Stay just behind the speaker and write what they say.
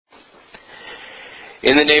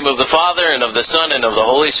In the name of the Father, and of the Son, and of the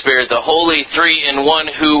Holy Spirit, the Holy Three-in-One,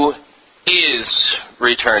 who is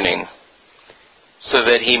returning, so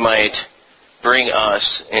that He might bring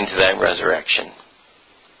us into that resurrection.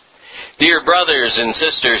 Dear brothers and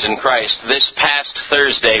sisters in Christ, this past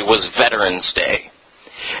Thursday was Veterans Day.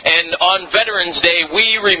 And on Veterans Day,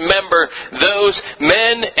 we remember those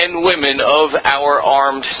men and women of our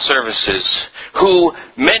armed services, who,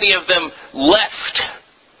 many of them, left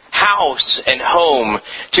house and home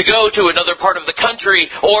to go to another part of the country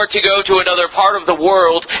or to go to another part of the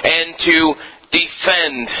world and to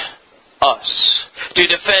defend us, to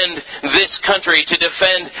defend this country, to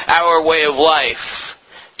defend our way of life,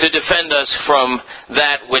 to defend us from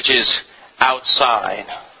that which is outside.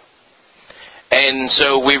 And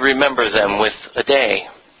so we remember them with a day,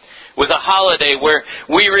 with a holiday where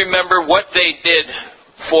we remember what they did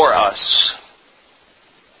for us.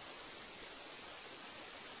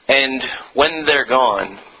 And when they're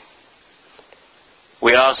gone,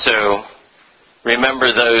 we also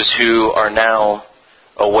remember those who are now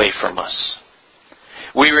away from us.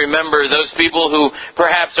 We remember those people who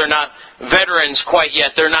perhaps are not veterans quite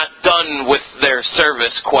yet. They're not done with their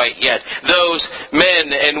service quite yet. Those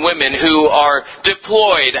men and women who are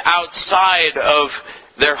deployed outside of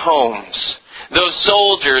their homes. Those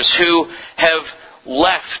soldiers who have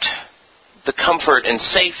left the comfort and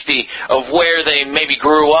safety of where they maybe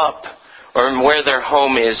grew up or where their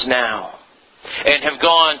home is now, and have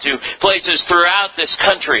gone to places throughout this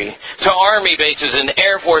country, to Army bases and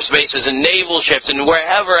Air Force bases and naval ships and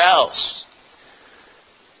wherever else.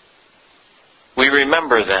 We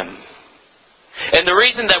remember them. And the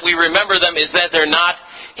reason that we remember them is that they're not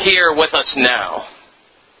here with us now.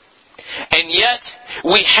 And yet,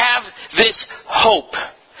 we have this hope.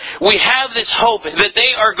 We have this hope that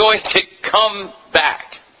they are going to come back.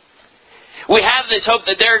 We have this hope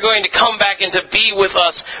that they're going to come back and to be with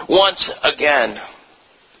us once again.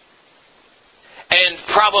 And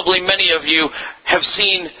probably many of you have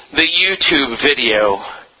seen the YouTube video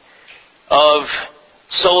of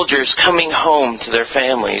soldiers coming home to their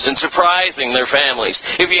families and surprising their families.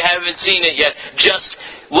 If you haven't seen it yet, just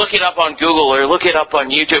look it up on Google or look it up on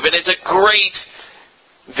YouTube. And it's a great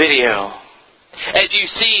video. As you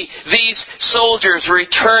see these soldiers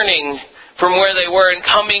returning from where they were and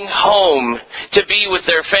coming home to be with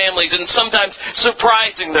their families, and sometimes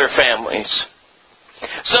surprising their families.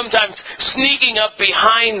 Sometimes sneaking up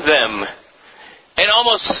behind them and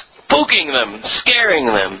almost spooking them, scaring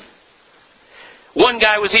them. One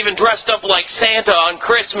guy was even dressed up like Santa on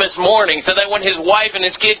Christmas morning, so that when his wife and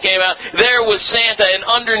his kid came out, there was Santa, and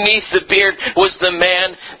underneath the beard was the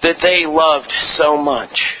man that they loved so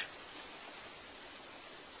much.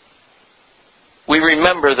 We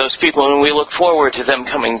remember those people and we look forward to them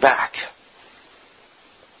coming back.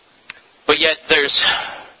 But yet there's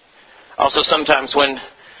also sometimes when,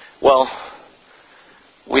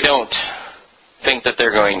 we don't think that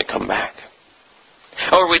they're going to come back.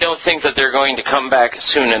 Or we don't think that they're going to come back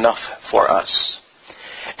soon enough for us.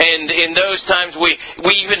 And in those times we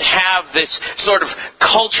even have this sort of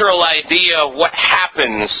cultural idea of what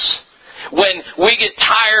happens when we get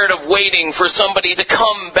tired of waiting for somebody to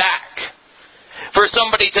come back. For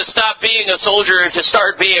somebody to stop being a soldier and to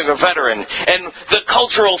start being a veteran. And the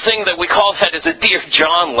cultural thing that we call that is a Dear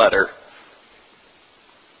John letter.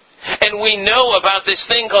 And we know about this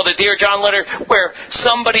thing called a Dear John letter where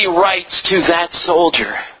somebody writes to that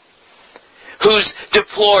soldier who's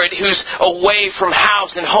deployed, who's away from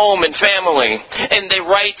house and home and family. And they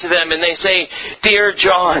write to them and they say, Dear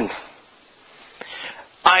John,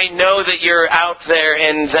 I know that you're out there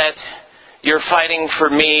and that you're fighting for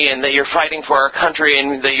me and that you're fighting for our country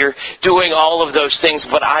and that you're doing all of those things,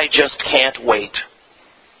 but I just can't wait.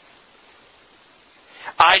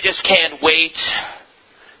 I just can't wait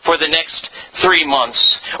for the next 3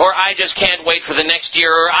 months, or I just can't wait for the next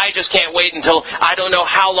year, or I just can't wait until I don't know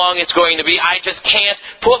how long it's going to be. I just can't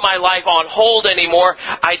put my life on hold anymore.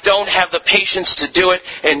 I don't have the patience to do it,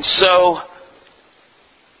 and so,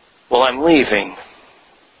 I'm leaving.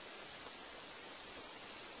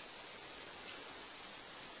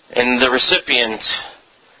 And the recipient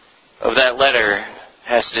of that letter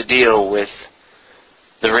has to deal with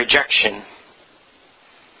the rejection,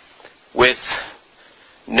 with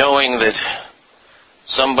knowing that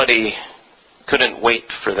somebody couldn't wait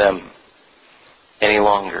for them any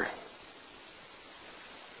longer.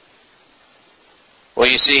 Well,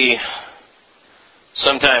 you see,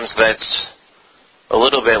 sometimes that's a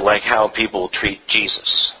little bit like how people treat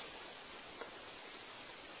Jesus.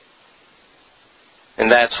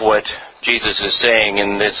 And that's what Jesus is saying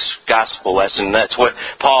in this gospel lesson. That's what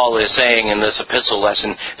Paul is saying in this epistle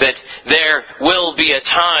lesson. That there will be a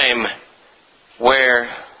time where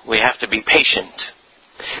we have to be patient.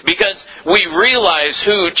 Because we realize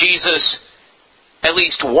who Jesus at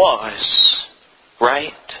least was,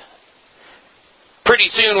 right? Pretty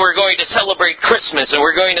soon we're going to celebrate Christmas, and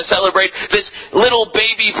we're going to celebrate this little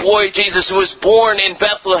baby boy Jesus who was born in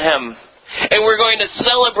Bethlehem. And we're going to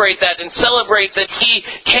celebrate that and celebrate that He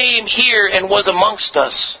came here and was amongst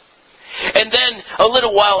us. And then a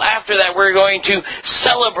little while after that we're going to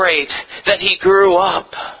celebrate that He grew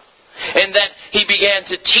up and that He began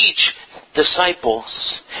to teach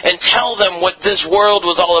disciples and tell them what this world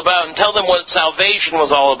was all about and tell them what salvation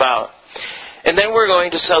was all about. And then we're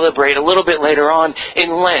going to celebrate a little bit later on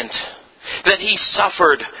in Lent that He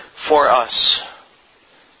suffered for us.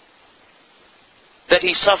 That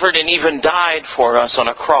He suffered and even died for us on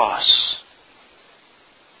a cross.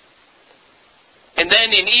 And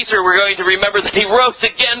then in Easter we're going to remember that He rose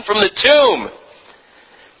again from the tomb.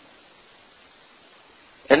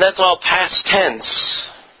 And that's all past tense.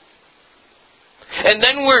 And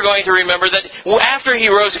then we're going to remember that after He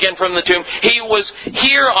rose again from the tomb, He was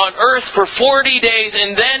here on earth for 40 days,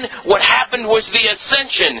 and then what happened was the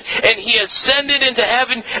ascension. And He ascended into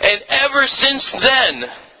heaven, and ever since then,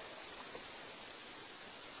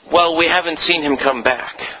 well, we haven't seen Him come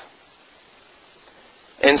back.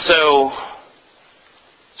 And so,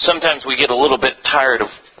 sometimes we get a little bit tired of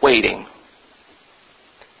waiting.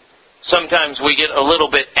 Sometimes we get a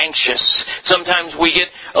little bit anxious. Sometimes we get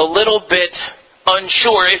a little bit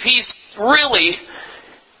unsure if He's really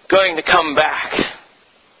going to come back.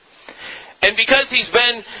 And because He's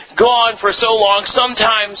been gone for so long,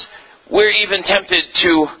 sometimes we're even tempted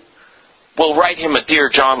to, write Him a Dear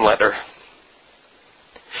John letter.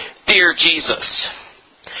 Dear Jesus,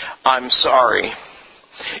 I'm sorry.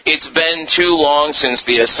 It's been too long since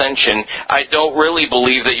the ascension. I don't really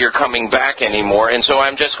believe that you're coming back anymore, and so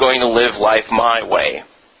I'm just going to live life my way.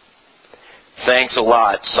 Thanks a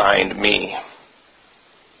lot, signed me.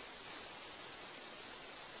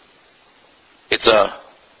 It's a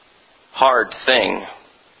hard thing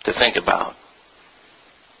to think about.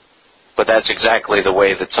 But that's exactly the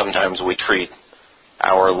way that sometimes we treat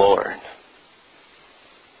our Lord.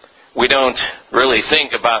 We don't really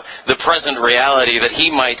think about the present reality that He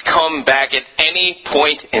might come back at any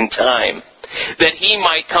point in time. That He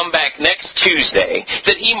might come back next Tuesday.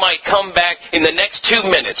 That He might come back in the next 2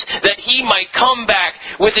 minutes. That He might come back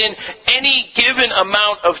within any given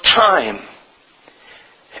amount of time.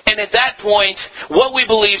 And at that point, what we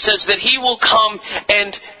believe says that He will come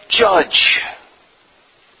and judge.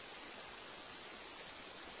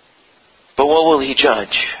 But what will He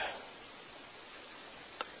judge?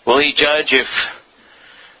 Will He judge if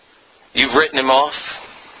you've written Him off?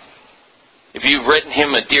 If you've written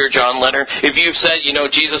Him a Dear John letter? If you've said,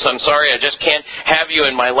 Jesus, I'm sorry, I just can't have you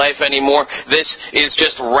in my life anymore. This is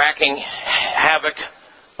just racking havoc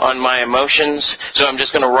on my emotions, so I'm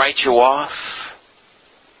just going to write you off?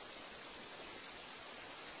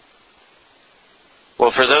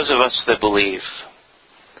 Well, for those of us that believe,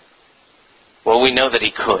 we know that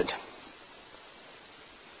He could.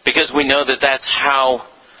 Because we know that that's how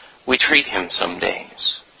we treat Him some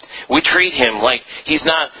days. We treat Him like He's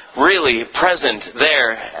not really present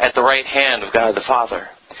there at the right hand of God the Father.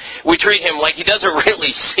 We treat Him like He doesn't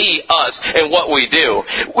really see us and what we do.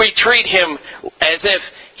 We treat Him as if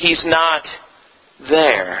He's not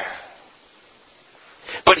there.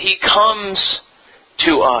 But He comes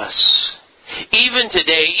to us. Even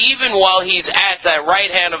today, even while He's at that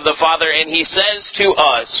right hand of the Father, and He says to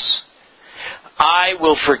us, I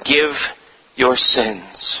will forgive your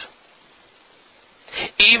sins.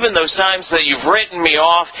 Even those times that you've written me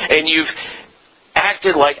off and you've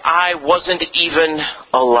acted like I wasn't even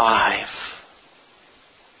alive.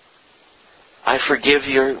 I forgive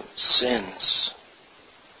your sins.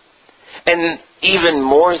 And even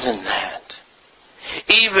more than that,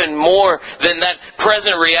 even more than that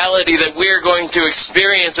present reality that we're going to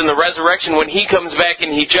experience in the resurrection when He comes back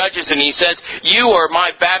and He judges and He says, you are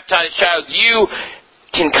my baptized child. You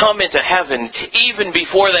can come into heaven. Even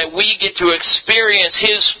before that, we get to experience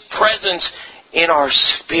His presence in our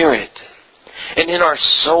spirit and in our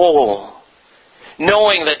soul.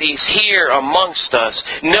 Knowing that He's here amongst us.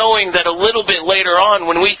 Knowing that a little bit later on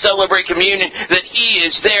when we celebrate communion, that He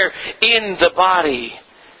is there in the body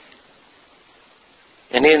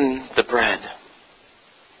and in the bread,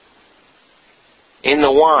 in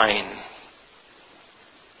the wine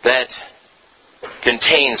that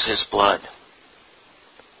contains His blood.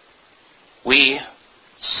 We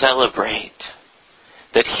celebrate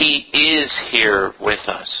that He is here with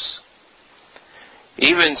us.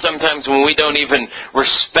 Even sometimes when we don't even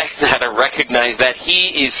respect that or recognize that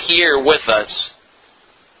He is here with us,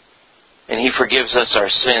 and He forgives us our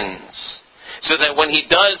sins, so that when He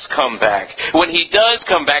does come back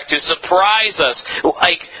to surprise us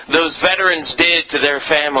like those veterans did to their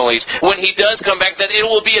families, when He does come back, that it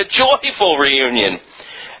will be a joyful reunion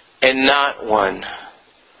and not one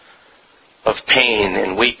of pain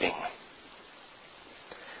and weeping,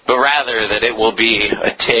 but rather that it will be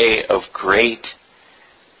a day of great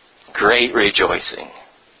rejoicing.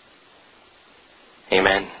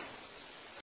 Amen.